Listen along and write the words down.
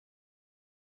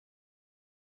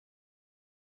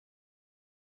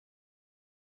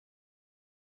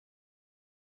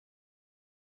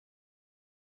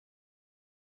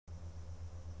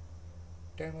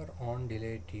Timer on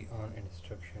delay T-on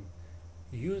instruction.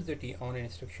 Use the T-on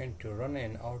instruction to run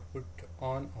an output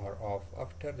on or off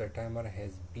after the timer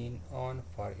has been on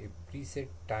for a preset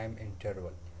time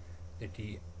interval. The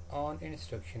T-on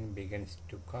instruction begins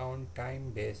to count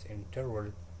time-based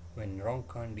interval when wrong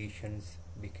conditions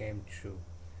became true.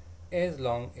 As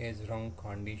long as wrong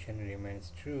condition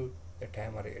remains true, the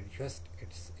timer adjusts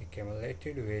its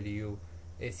accumulated value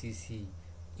ACC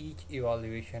each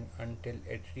evaluation until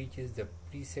it reaches the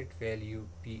preset value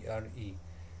PRE.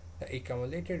 The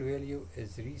accumulated value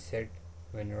is reset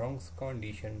when wrong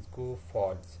conditions go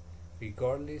false,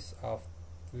 regardless of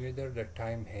whether the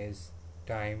time has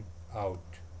timed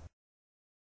out.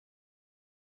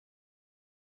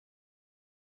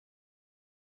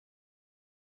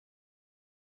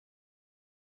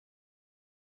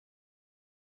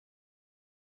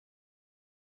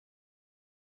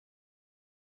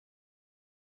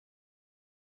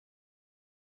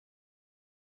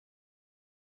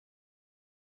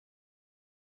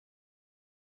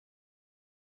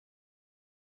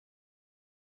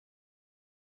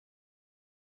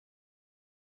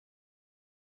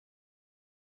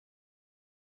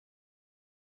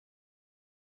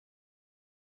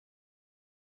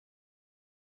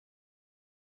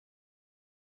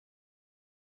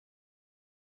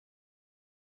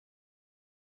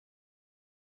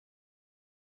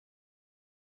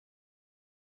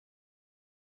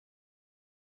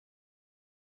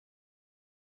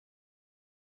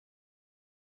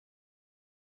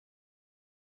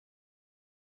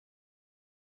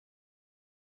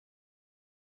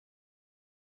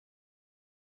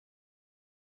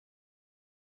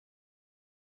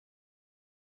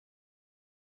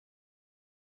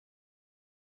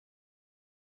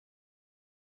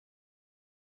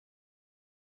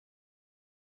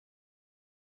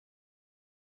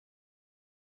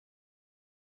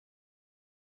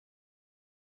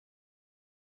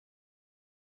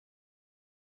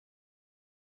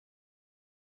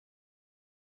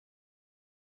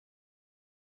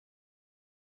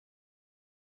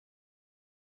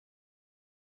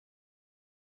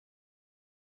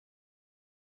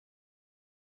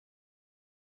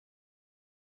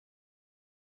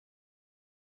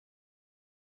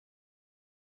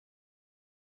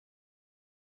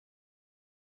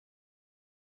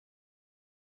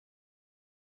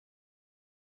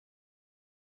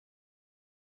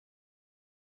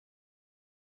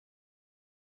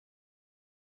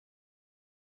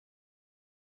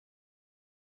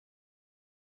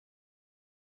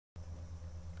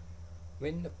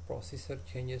 When the processor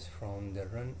changes from the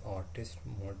run or test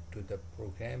mode to the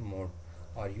program mode,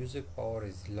 or user power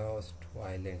is lost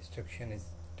while the instruction is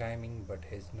timing but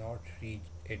has not reached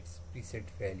its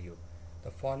preset value, the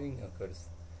following occurs.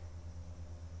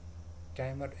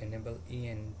 Timer enable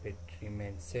EN bit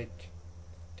remains set.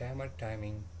 Timer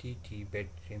timing TT bit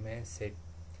remains set.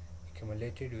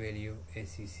 Accumulated value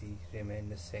ACC remain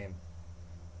the same.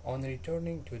 On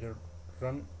returning to the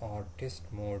run or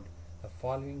test mode, the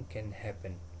following can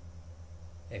happen.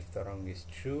 If the wrong is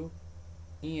true,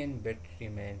 EN bit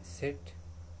remains set,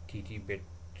 TT bit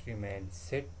remains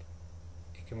set,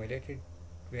 accumulated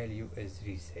value is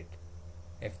reset.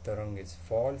 If the wrong is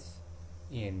false,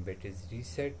 EN bit is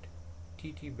reset,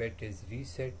 TT bit is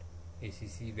reset,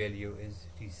 ACC value is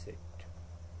reset.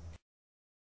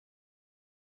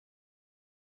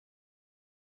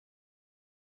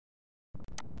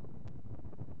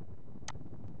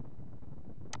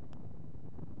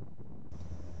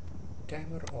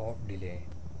 Timer off delay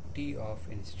T-off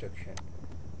instruction.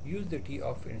 Use the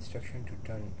T-off instruction to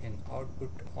turn an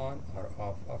output on or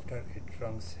off after its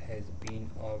rungs has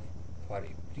been off for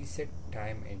a preset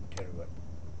time interval.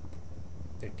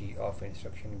 The T-off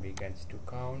instruction begins to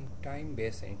count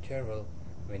time-based interval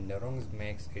when the rungs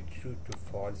makes a true to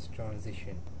false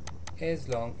transition. As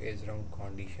long as wrong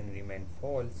condition remain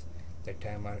false, the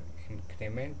timer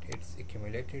increment its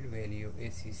accumulated value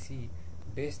ACC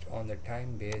based on the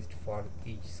time based for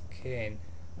each scan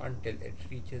until it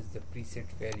reaches the preset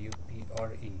value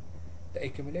PRE. The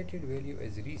accumulated value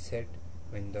is reset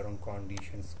when the wrong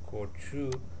conditions go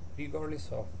true, regardless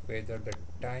of whether the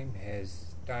time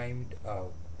has timed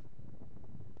out.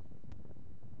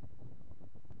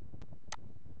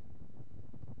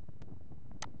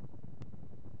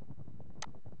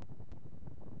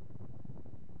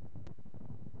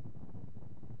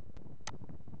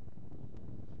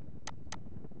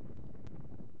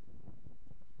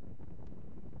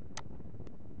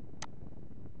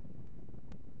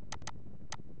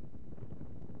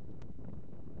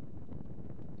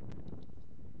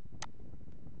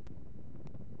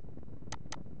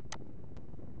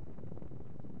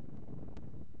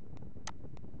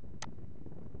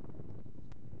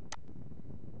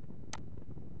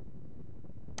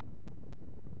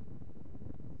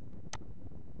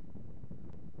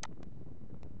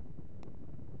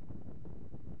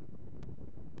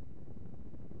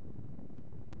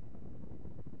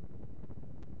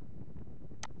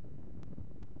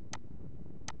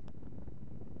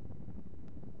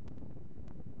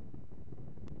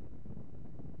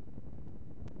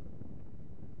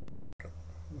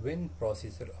 When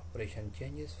processor operation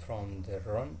changes from the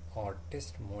run or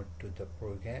test mode to the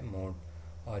program mode,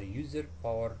 or user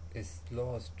power is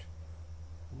lost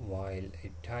while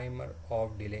a timer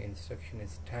of delay instruction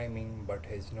is timing but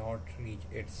has not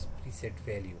reached its preset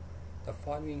value, the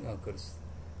following occurs.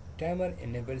 Timer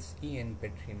enables EN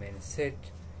bit remains set,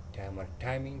 timer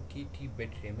timing TT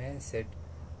bit remains set,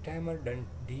 timer done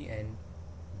DN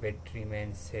bit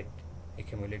remains set,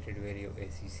 accumulated value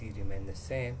ACC remains the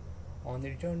same. On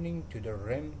returning to the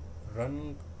RAM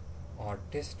run or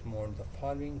test mode, the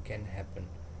following can happen.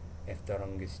 If the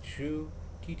rung is true,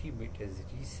 TT bit is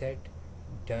reset,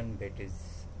 done bit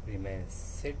is remains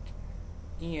set,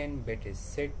 EN bit is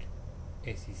set,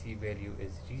 ACC value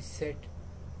is reset.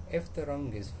 If the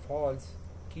rung is false,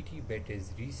 TT bit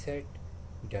is reset,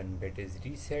 done bit is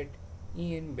reset,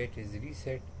 EN bit is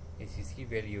reset, ACC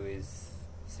value is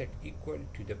set equal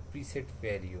to the preset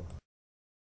value.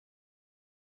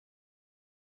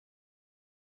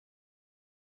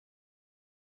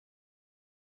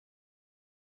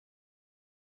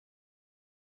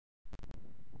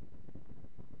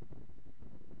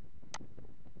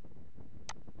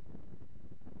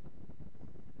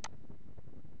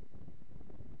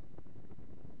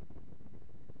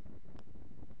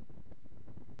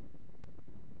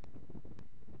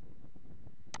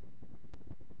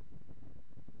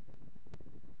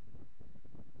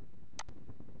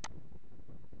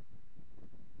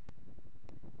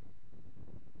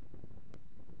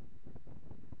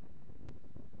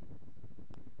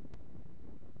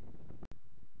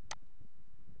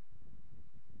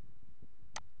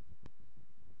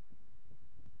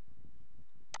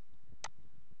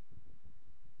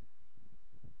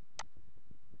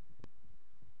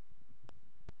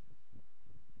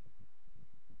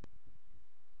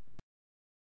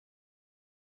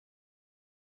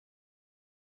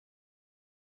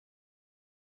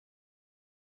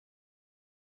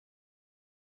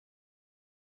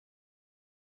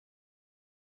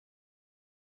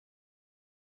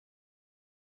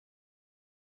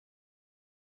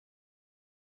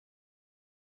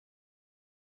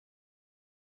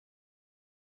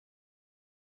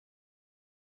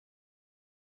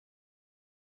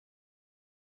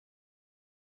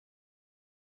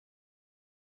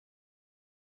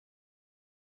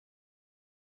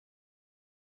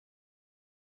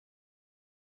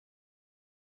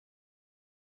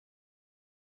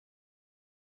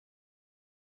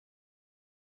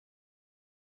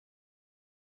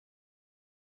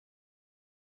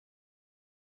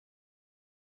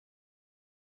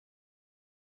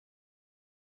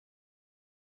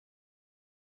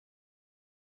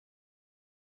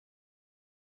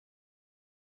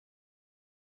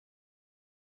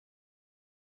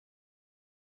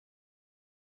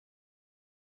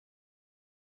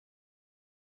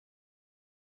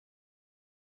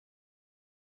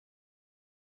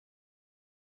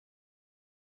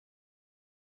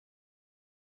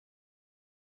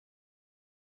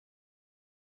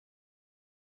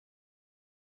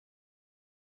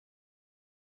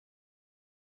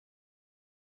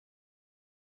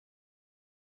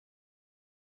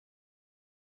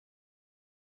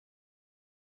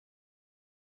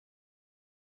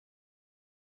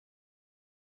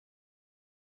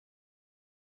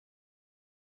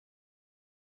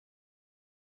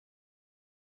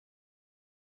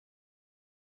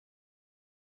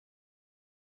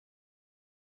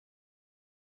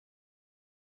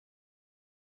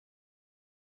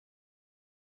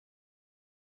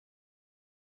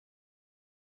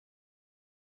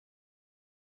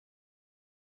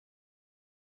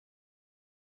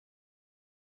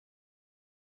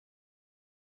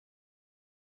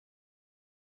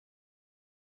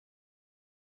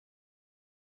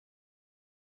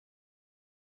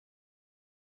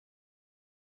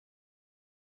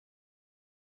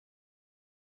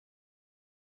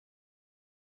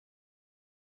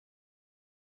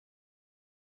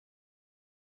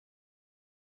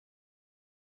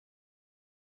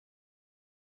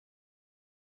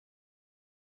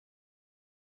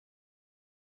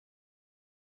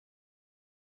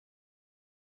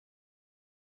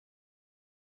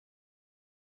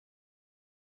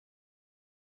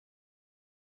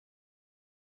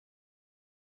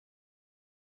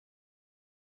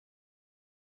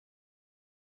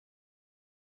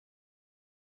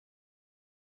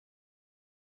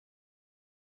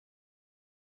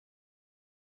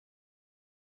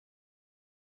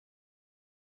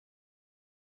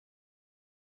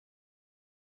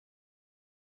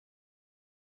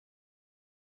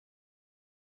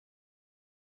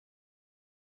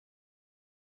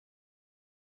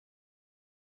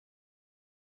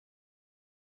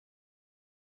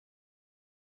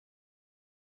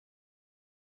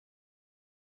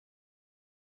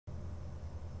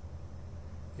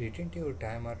 Retentive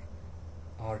timer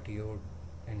RTO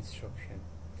instruction.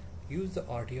 Use the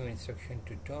RTO instruction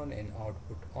to turn an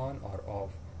output on or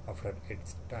off after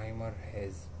its timer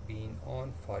has been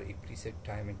on for a preset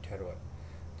time interval.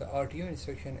 The RTO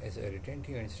instruction is a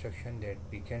retentive instruction that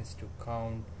begins to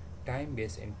count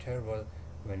time-based interval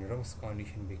when rungs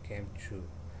condition became true.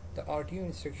 The RTO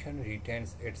instruction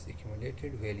retains its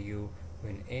accumulated value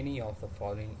when any of the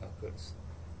following occurs.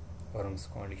 Rungs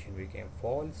condition became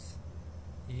false.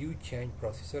 You change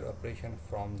processor operation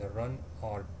from the run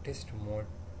or test mode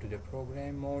to the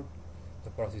program mode. The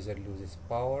processor loses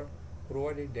power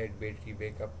provided that battery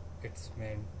backup is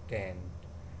maintained.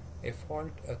 A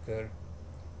fault occurs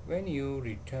when you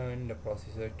return the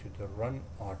processor to the run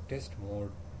or test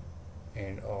mode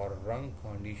and or run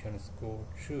conditions go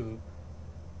true.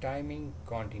 Timing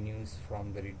continues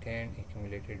from the retained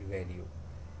accumulated value.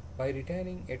 By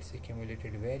retaining its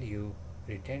accumulated value,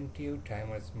 retentive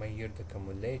timers measure the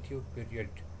cumulative period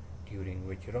during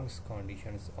which rungs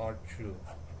conditions are true.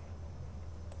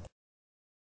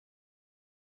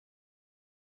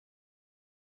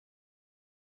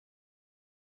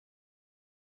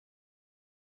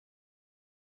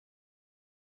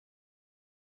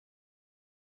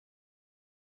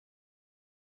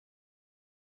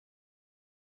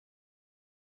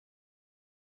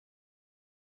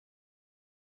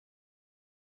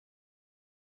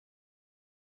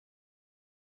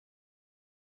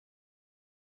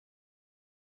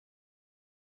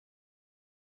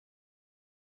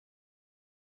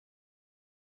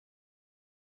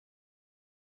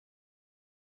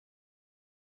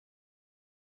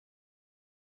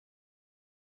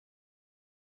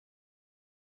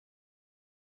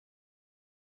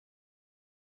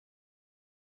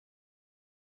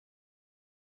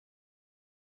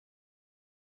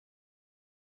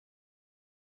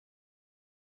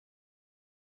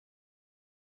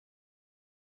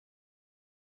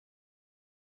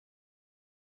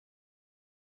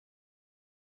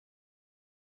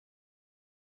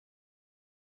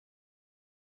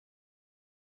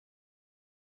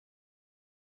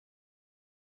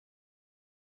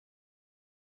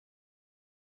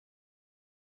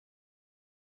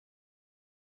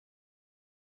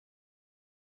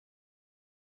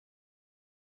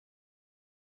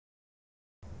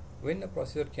 When the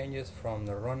processor changes from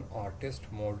the run or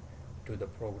test mode to the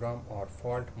program or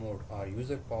fault mode or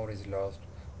user power is lost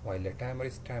while the timer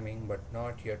is timing but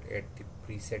not yet at the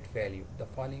preset value, the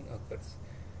following occurs.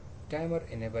 Timer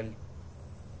enable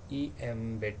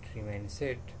EM bit remains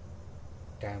set.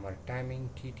 Timer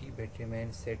timing TT bit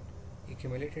remains set.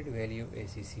 Accumulated value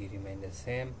ACC remain the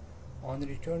same. On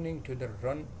returning to the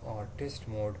run or test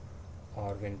mode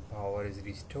or when power is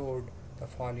restored, the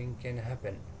following can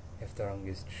happen. If the rung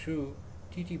is true,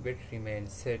 TT bit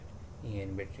remains set,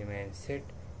 EN bit remains set,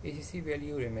 ACC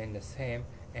value remains the same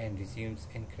and resumes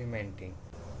incrementing.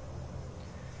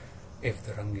 If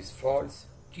the rung is false,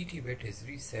 TT bit is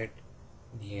reset,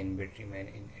 DN bit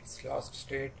remains in its last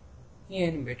state,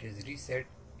 EN bit is reset,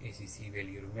 ACC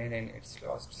value remains in its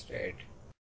last state.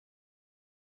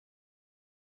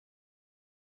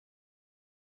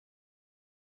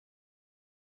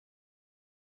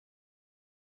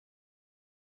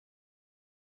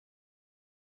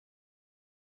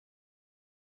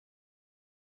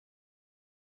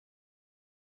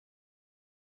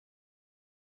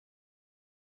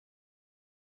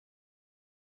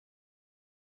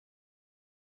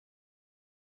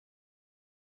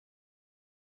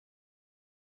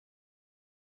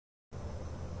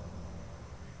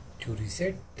 To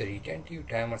reset the retentive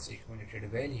timer's accumulated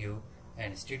value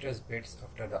and status bits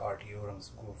after the RTO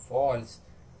rungs go false,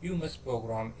 you must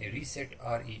program a reset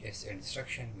RES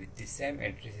instruction with the same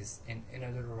addresses in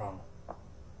another rung.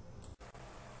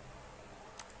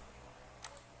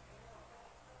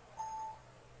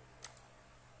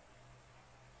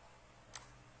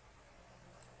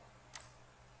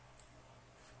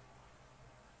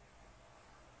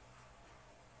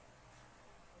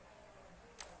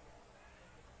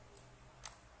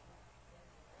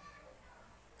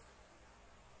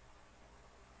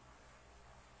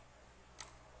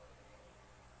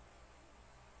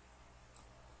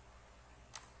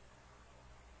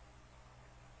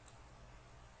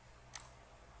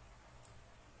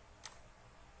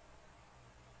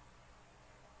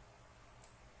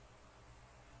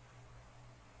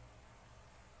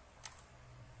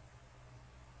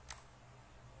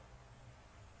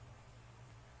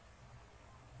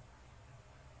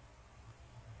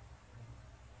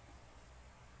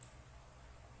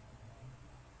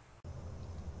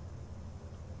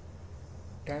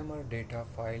 Timer data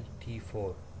file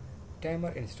T4.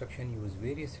 Timer instruction use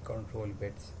various control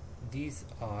bits These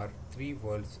are three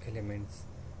worlds elements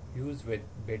used with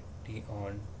bit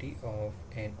TON, TOFF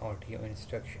and RTO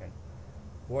instruction.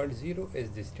 World 0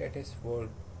 is the status world,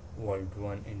 world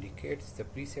 1 indicates the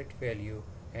preset value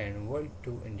and world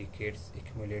 2 indicates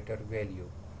accumulator value.